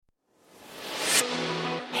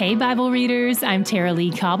Hey, Bible readers, I'm Tara Lee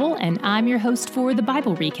Cobble, and I'm your host for the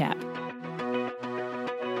Bible Recap.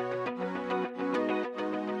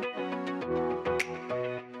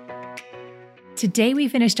 Today we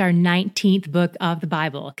finished our 19th book of the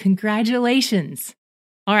Bible. Congratulations!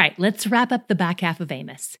 All right, let's wrap up the back half of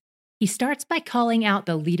Amos. He starts by calling out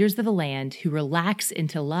the leaders of the land who relax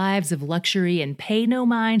into lives of luxury and pay no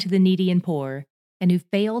mind to the needy and poor, and who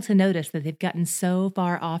fail to notice that they've gotten so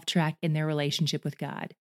far off track in their relationship with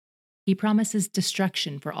God. He promises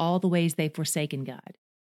destruction for all the ways they've forsaken God.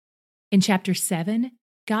 In chapter 7,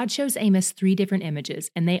 God shows Amos 3 different images,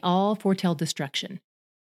 and they all foretell destruction.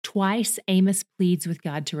 Twice, Amos pleads with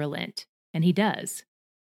God to relent, and he does.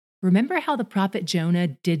 Remember how the prophet Jonah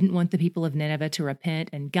didn't want the people of Nineveh to repent,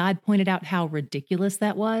 and God pointed out how ridiculous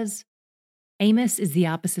that was? Amos is the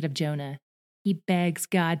opposite of Jonah. He begs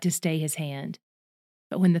God to stay his hand.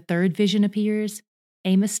 But when the third vision appears,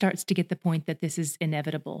 Amos starts to get the point that this is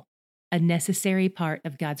inevitable, a necessary part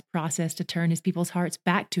of God's process to turn his people's hearts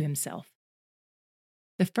back to himself.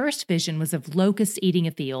 The first vision was of locusts eating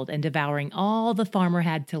a field and devouring all the farmer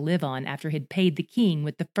had to live on after he'd paid the king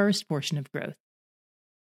with the first portion of growth.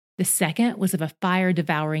 The second was of a fire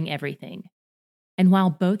devouring everything. And while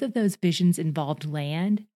both of those visions involved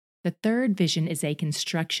land, the third vision is a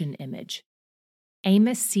construction image.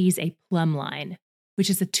 Amos sees a plumb line, which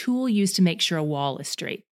is a tool used to make sure a wall is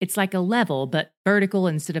straight. It's like a level, but vertical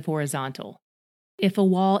instead of horizontal. If a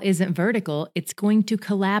wall isn't vertical, it's going to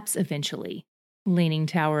collapse eventually. Leaning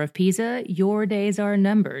Tower of Pisa, your days are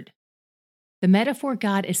numbered. The metaphor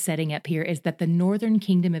God is setting up here is that the northern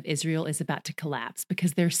kingdom of Israel is about to collapse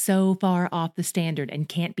because they're so far off the standard and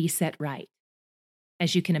can't be set right.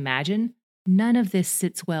 As you can imagine, none of this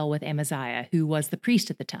sits well with Amaziah, who was the priest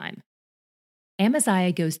at the time.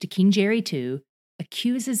 Amaziah goes to King Jerry II,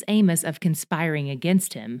 accuses Amos of conspiring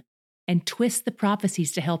against him, and twists the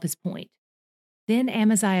prophecies to help his point. Then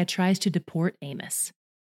Amaziah tries to deport Amos.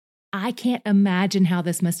 I can't imagine how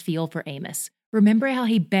this must feel for Amos. Remember how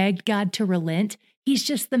he begged God to relent? He's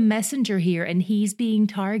just the messenger here, and he's being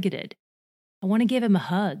targeted. I want to give him a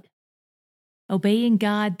hug. Obeying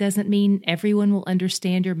God doesn't mean everyone will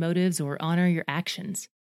understand your motives or honor your actions.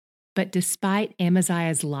 But despite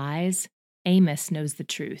Amaziah's lies, Amos knows the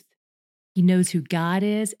truth. He knows who God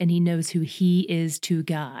is, and he knows who he is to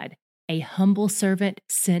God, a humble servant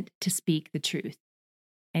sent to speak the truth.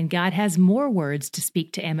 And God has more words to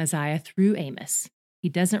speak to Amaziah through Amos. He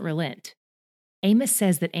doesn't relent. Amos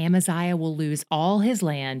says that Amaziah will lose all his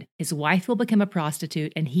land, his wife will become a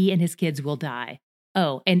prostitute, and he and his kids will die.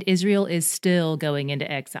 Oh, and Israel is still going into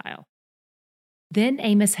exile. Then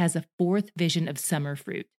Amos has a fourth vision of summer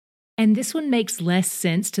fruit. And this one makes less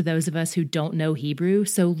sense to those of us who don't know Hebrew,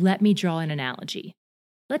 so let me draw an analogy.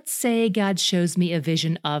 Let's say God shows me a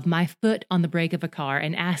vision of my foot on the brake of a car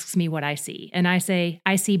and asks me what I see. And I say,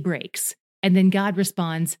 I see brakes. And then God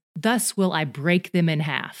responds, thus will I break them in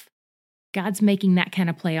half. God's making that kind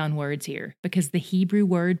of play on words here because the Hebrew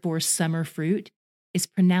word for summer fruit is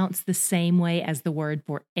pronounced the same way as the word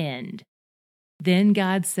for end. Then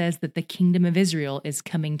God says that the kingdom of Israel is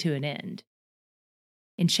coming to an end.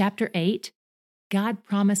 In chapter 8, God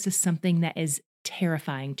promises something that is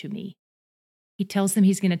terrifying to me. He tells them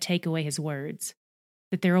he's going to take away his words,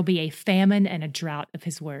 that there will be a famine and a drought of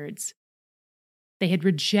his words. They had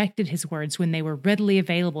rejected his words when they were readily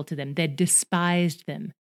available to them. They'd despised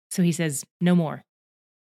them. So he says, no more.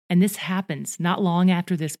 And this happens not long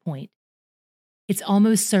after this point. It's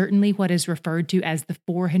almost certainly what is referred to as the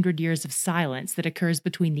 400 years of silence that occurs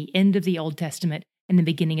between the end of the Old Testament and the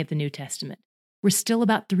beginning of the New Testament. We're still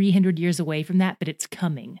about 300 years away from that, but it's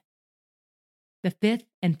coming. The fifth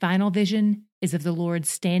and final vision is of the Lord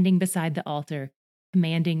standing beside the altar,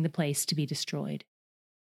 commanding the place to be destroyed.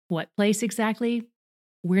 What place exactly?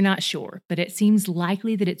 We're not sure, but it seems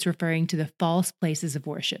likely that it's referring to the false places of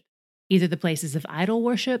worship, either the places of idol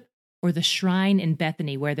worship or the shrine in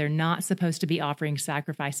Bethany where they're not supposed to be offering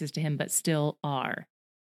sacrifices to him, but still are.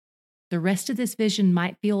 The rest of this vision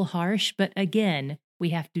might feel harsh, but again, we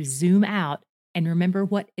have to zoom out and remember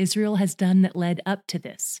what Israel has done that led up to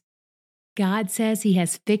this. God says he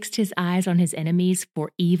has fixed his eyes on his enemies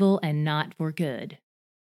for evil and not for good.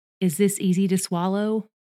 Is this easy to swallow?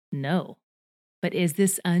 No. But is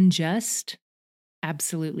this unjust?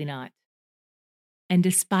 Absolutely not. And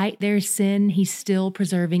despite their sin, he's still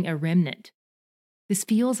preserving a remnant. This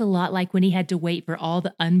feels a lot like when he had to wait for all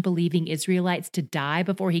the unbelieving Israelites to die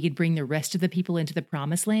before he could bring the rest of the people into the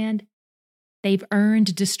promised land. They've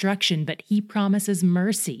earned destruction, but he promises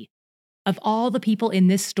mercy. Of all the people in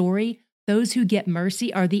this story, those who get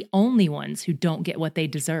mercy are the only ones who don't get what they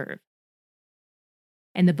deserve.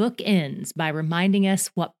 And the book ends by reminding us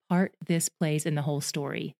what part this plays in the whole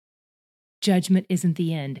story. Judgment isn't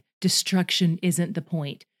the end. Destruction isn't the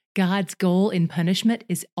point. God's goal in punishment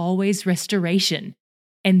is always restoration.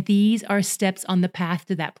 And these are steps on the path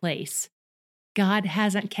to that place. God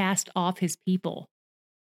hasn't cast off his people.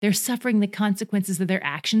 They're suffering the consequences of their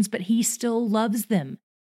actions, but he still loves them.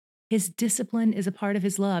 His discipline is a part of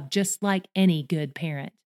his love, just like any good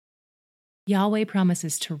parent. Yahweh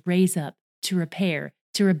promises to raise up, to repair,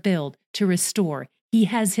 to rebuild, to restore. He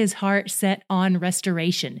has his heart set on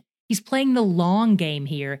restoration. He's playing the long game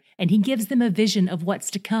here, and he gives them a vision of what's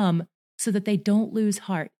to come so that they don't lose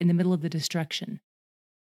heart in the middle of the destruction.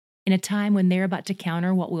 In a time when they're about to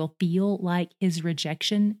counter what will feel like his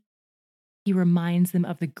rejection, he reminds them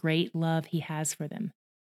of the great love he has for them.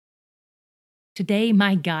 Today,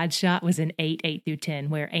 my God shot was in 8:8-10,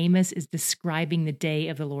 where Amos is describing the day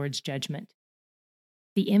of the Lord's judgment.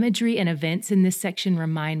 The imagery and events in this section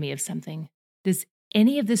remind me of something. Does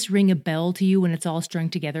any of this ring a bell to you when it's all strung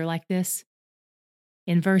together like this?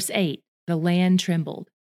 In verse 8, the land trembled.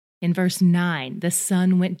 In verse 9, the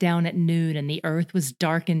sun went down at noon and the earth was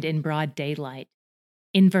darkened in broad daylight.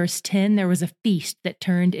 In verse 10, there was a feast that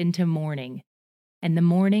turned into mourning, and the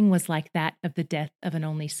mourning was like that of the death of an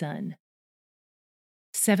only son.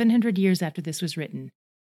 700 years after this was written,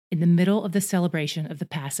 in the middle of the celebration of the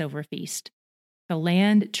Passover feast, the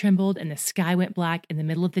land trembled and the sky went black in the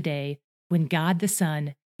middle of the day when God the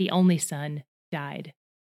Son, the only Son, died.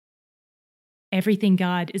 Everything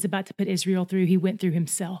God is about to put Israel through, he went through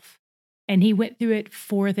himself. And he went through it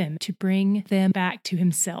for them to bring them back to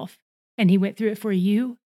himself. And he went through it for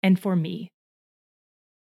you and for me.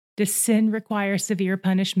 Does sin require severe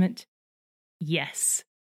punishment? Yes.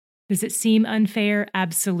 Does it seem unfair?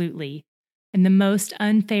 Absolutely. And the most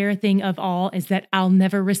unfair thing of all is that I'll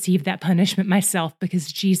never receive that punishment myself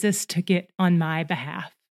because Jesus took it on my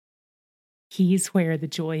behalf. He's where the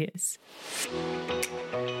joy is.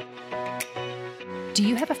 Do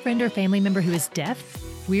you have a friend or family member who is deaf?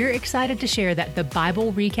 We're excited to share that the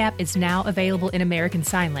Bible Recap is now available in American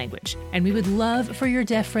Sign Language, and we would love for your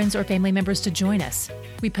deaf friends or family members to join us.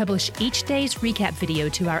 We publish each day's recap video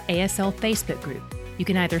to our ASL Facebook group. You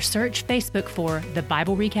can either search Facebook for the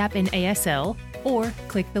Bible Recap in ASL or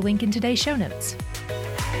click the link in today's show notes.